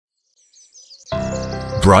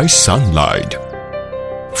bright sunlight,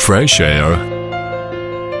 fresh air,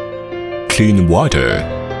 clean water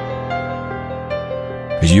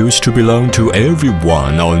used to belong to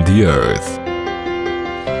everyone on the earth.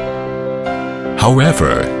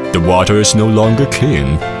 However, the water is no longer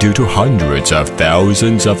clean due to hundreds of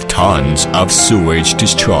thousands of tons of sewage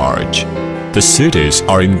discharge. The cities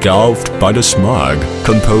are engulfed by the smog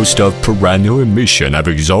composed of perennial emission of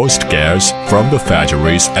exhaust gas from the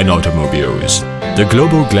factories and automobiles. The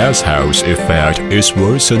global glasshouse effect is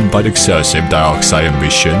worsened by the excessive dioxide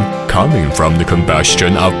emission coming from the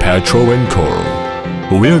combustion of petrol and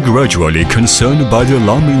coal. We are gradually concerned by the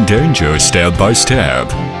alarming danger step by step.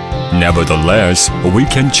 Nevertheless, we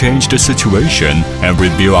can change the situation and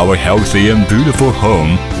rebuild our healthy and beautiful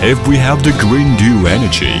home if we have the green dew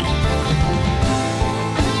energy.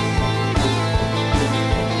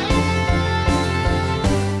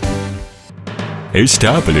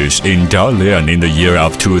 Established in Dalian in the year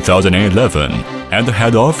of 2011, and the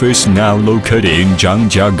head office now located in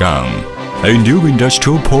Zhangjiagang, a new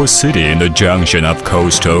industrial port city in the junction of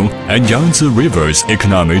Coastal and Yangtze River's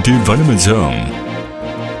Economic Development Zone.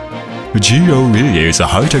 GOE is a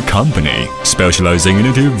high-tech company specializing in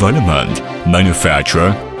the development,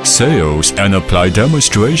 manufacture, sales, and applied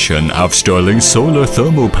demonstration of Stirling solar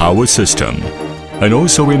thermal power system, and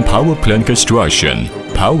also in power plant construction,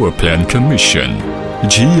 power plant commission.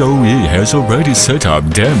 GOE has already set up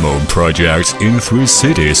demo projects in 3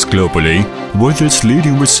 cities globally with its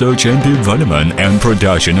leading research and development and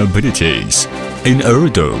production abilities. In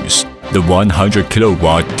Erdos, the 100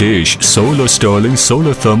 kilowatt dish solar Stirling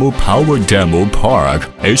solar thermal power demo park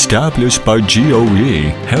established by GOE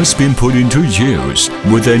has been put into use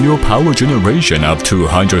with annual power generation of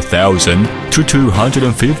 200,000 to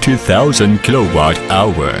 250,000 kilowatt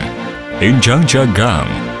hour. In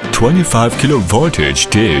Zhangjiagang, 25 kilovoltage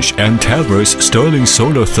dish and terrace Stirling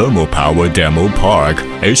solar thermal power demo park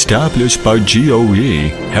established by GOE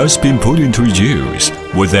has been put into use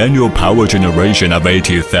with annual power generation of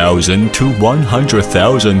 80,000 to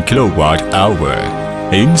 100,000 kilowatt hour.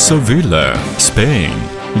 In Sevilla, Spain,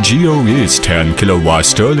 GOE's 10 kilowatt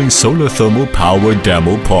Stirling solar thermal power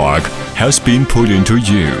demo park has been put into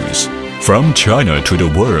use. From China to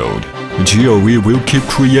the world, GOE will keep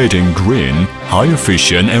creating green,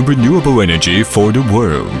 high-efficient and renewable energy for the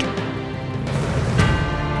world.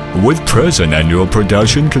 With present annual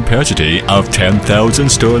production capacity of 10,000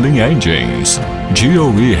 Stirling engines,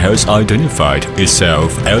 GOE has identified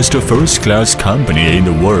itself as the first-class company in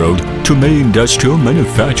the world to make industrial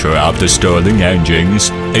manufacture of the Stirling engines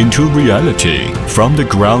into reality from the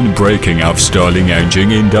groundbreaking of Stirling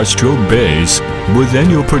engine industrial base with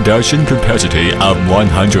annual production capacity of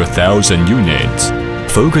 100,000 units.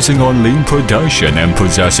 Focusing on lean production and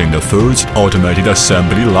possessing the first automated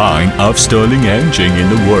assembly line of Stirling engine in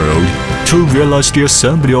the world to realize the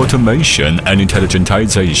assembly automation and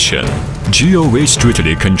intelligentization. GOE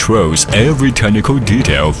strictly controls every technical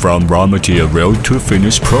detail from raw material to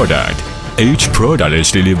finished product. Each product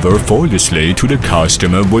is delivered flawlessly to the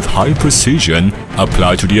customer with high precision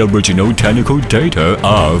applied to the original technical data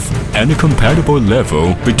of and a compatible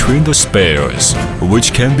level between the spares,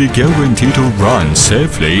 which can be guaranteed to run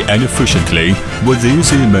safely and efficiently with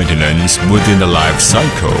easy maintenance within the life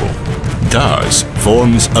cycle. Thus,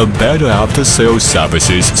 forms a better after-sales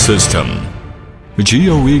services system.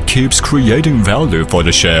 GOE keeps creating value for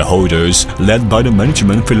the shareholders led by the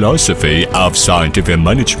management philosophy of scientific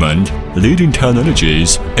management, leading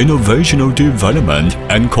technologies, innovational development,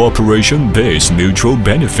 and cooperation-based mutual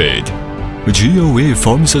benefit. GOE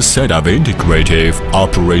forms a set of integrative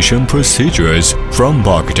operation procedures from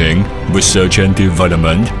marketing, research and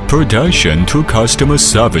development, production to customer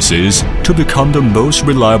services to become the most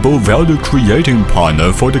reliable value-creating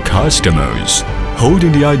partner for the customers.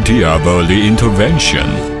 Holding the idea of early intervention,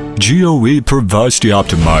 GOE provides the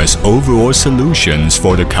optimized overall solutions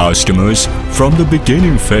for the customers from the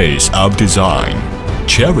beginning phase of design.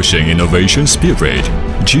 Cherishing innovation spirit,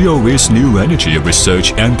 GOE's new energy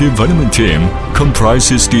research and development team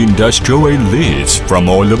comprises the industrial elites from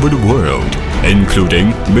all over the world,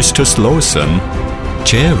 including Mr. Slauson,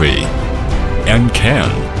 Jerry, and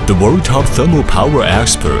Ken, the world top thermal power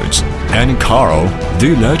experts, and Carl,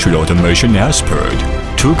 the electric automation expert,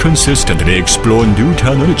 to consistently explore new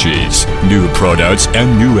technologies, new products,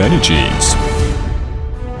 and new energies.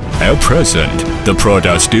 At present, the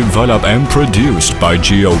products developed and produced by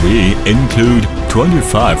GOE include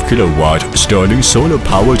 25 kilowatt Stirling solar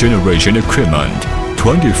power generation equipment,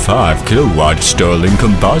 25 kilowatt Stirling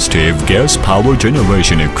combustive gas power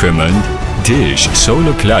generation equipment, dish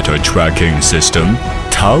solar clutter tracking system,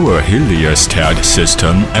 tower heliostat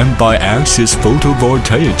system and bi-axis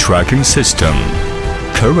photovoltaic tracking system.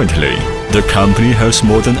 Currently, the company has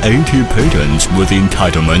more than 80 patents with the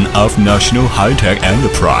entitlement of National High-Tech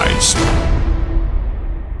Enterprise.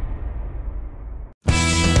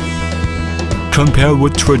 Compared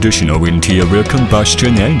with traditional interior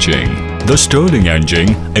combustion engine, the Stirling engine,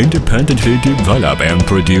 independently developed and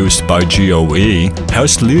produced by GOE,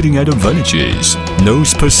 has leading advantages. No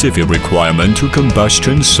specific requirement to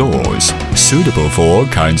combustion source, suitable for all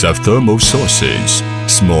kinds of thermal sources,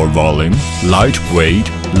 small volume, lightweight,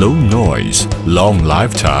 low noise, long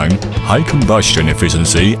lifetime, high combustion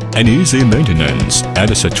efficiency, and easy maintenance,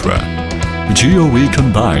 etc. GOE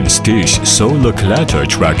combines dish solar collector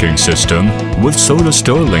tracking system with solar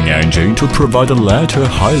Stirling engine to provide the latter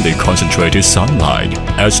highly concentrated sunlight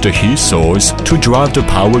as the heat source to drive the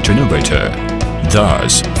power generator.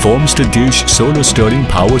 Thus, forms the dish solar Stirling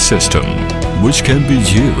power system, which can be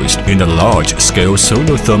used in a large-scale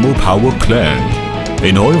solar thermal power plant,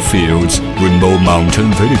 in oil fields, remote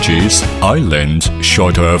mountain villages, islands,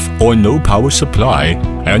 short of or no power supply,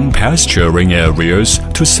 and pasturing areas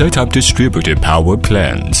to set up distributed power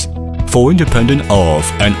plants. For independent of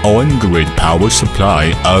and on-grid power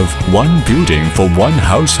supply of one building for one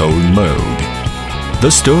household mode. The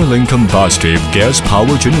Stirling combustive gas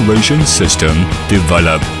power generation system,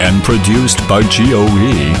 developed and produced by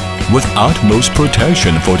GOE, with utmost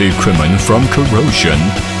protection for the equipment from corrosion,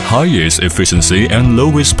 highest efficiency and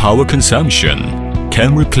lowest power consumption,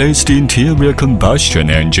 can replace the interior combustion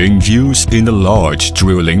engine used in the large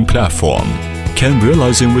drilling platform, can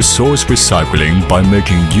realizing resource recycling by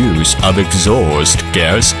making use of exhaust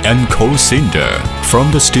gas and coal cinder from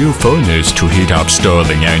the steel furnace to heat up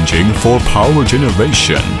Stirling engine for power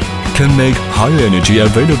generation, can make high energy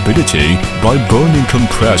availability by burning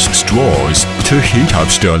compressed straws to heat up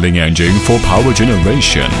Stirling engine for power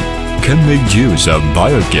generation, can make use of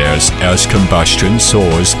biogas as combustion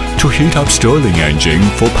source to heat up Stirling engine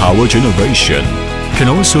for power generation, can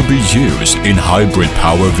also be used in hybrid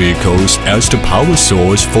power vehicles as the power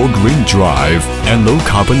source for green drive and low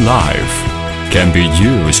carbon life, can be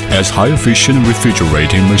used as high-efficient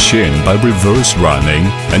refrigerating machine by reverse running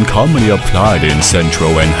and commonly applied in central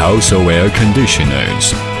and household air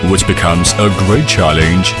conditioners, which becomes a great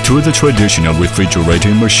challenge to the traditional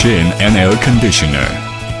refrigerating machine and air conditioner.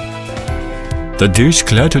 The dish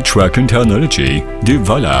collector tracking technology,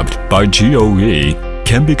 developed by GOE,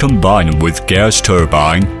 can be combined with gas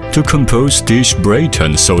turbine to compose dish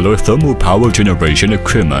Brayton solar thermal power generation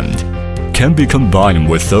equipment, can be combined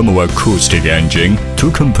with thermoacoustic engine to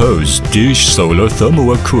compose dish solar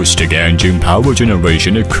thermoacoustic engine power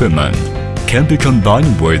generation equipment, can be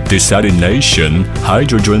combined with desalination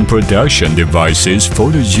hydrogen production devices for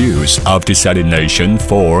the use of desalination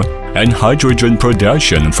for and hydrogen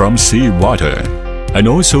production from seawater, and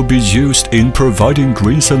also be used in providing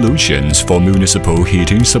green solutions for municipal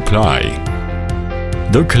heating supply.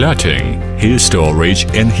 The collecting, heat storage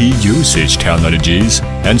and heat usage technologies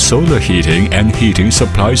and solar heating and heating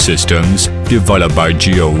supply systems developed by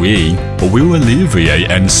GOE will alleviate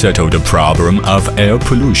and settle the problem of air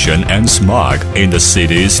pollution and smog in the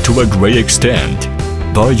cities to a great extent.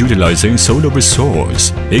 By utilizing solar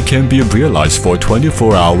resource, it can be realized for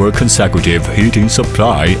 24-hour consecutive heating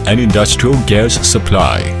supply and industrial gas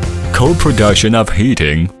supply, co-production of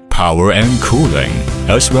heating, power and cooling,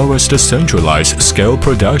 as well as the centralized scale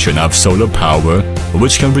production of solar power,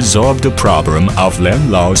 which can resolve the problem of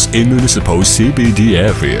land loss in municipal CBD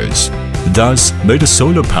areas. Thus, made the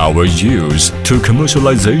solar power used to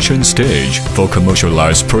commercialization stage for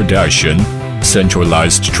commercialized production,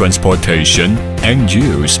 centralized transportation, and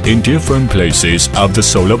use in different places of the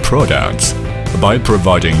solar products, by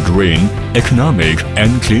providing green, economic,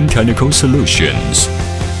 and clean technical solutions.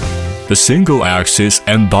 The single-axis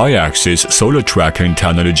and bi-axis solar tracking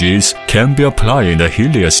technologies can be applied in the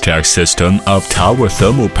heliostat system of tower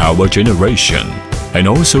thermal power generation, and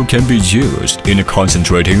also can be used in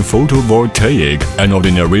concentrating photovoltaic and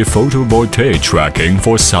ordinary photovoltaic tracking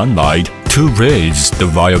for sunlight to raise the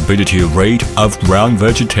viability rate of ground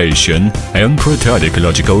vegetation and protect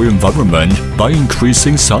ecological environment by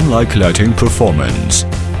increasing sunlight collecting performance.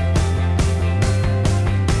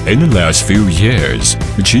 In the last few years,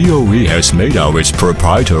 GOE has made out its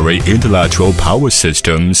proprietary intellectual power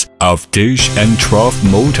systems of dish and trough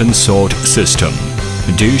molten salt system,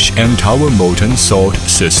 dish and tower molten salt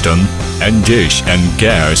system, and dish and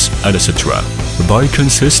gas, etc., by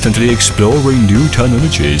consistently exploring new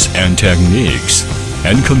technologies and techniques,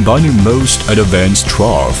 and combining most advanced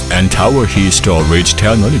trough and tower heat storage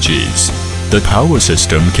technologies. The power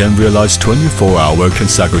system can realize 24-hour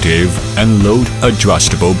consecutive and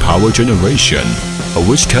load-adjustable power generation,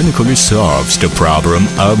 which technically solves the problem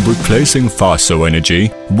of replacing fossil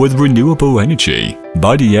energy with renewable energy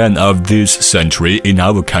by the end of this century in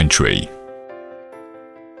our country.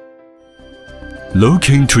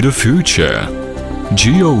 Looking to the future,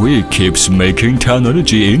 GOE keeps making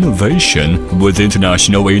technology innovation with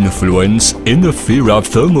international influence in the field of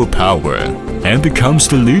thermal power and becomes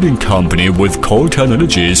the leading company with core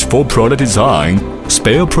technologies for product design,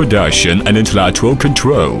 spare production and intellectual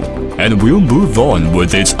control, and will move on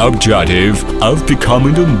with its objective of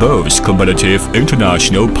becoming the most competitive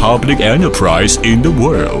international public enterprise in the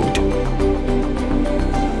world.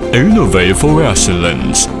 Innovate for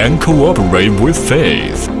excellence and cooperate with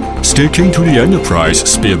faith, sticking to the enterprise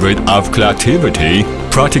spirit of collectivity,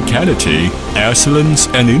 practicality, excellence,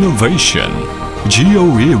 and innovation.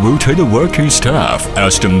 GOE will take the working staff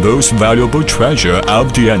as the most valuable treasure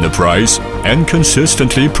of the enterprise and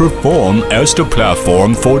consistently perform as the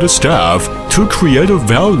platform for the staff to create the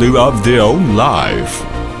value of their own life.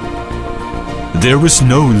 There is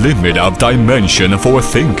no limit of dimension for a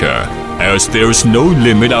thinker, as there is no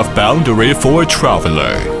limit of boundary for a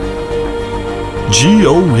traveler.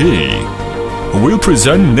 GOE will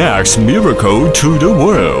present next miracle to the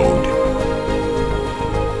world.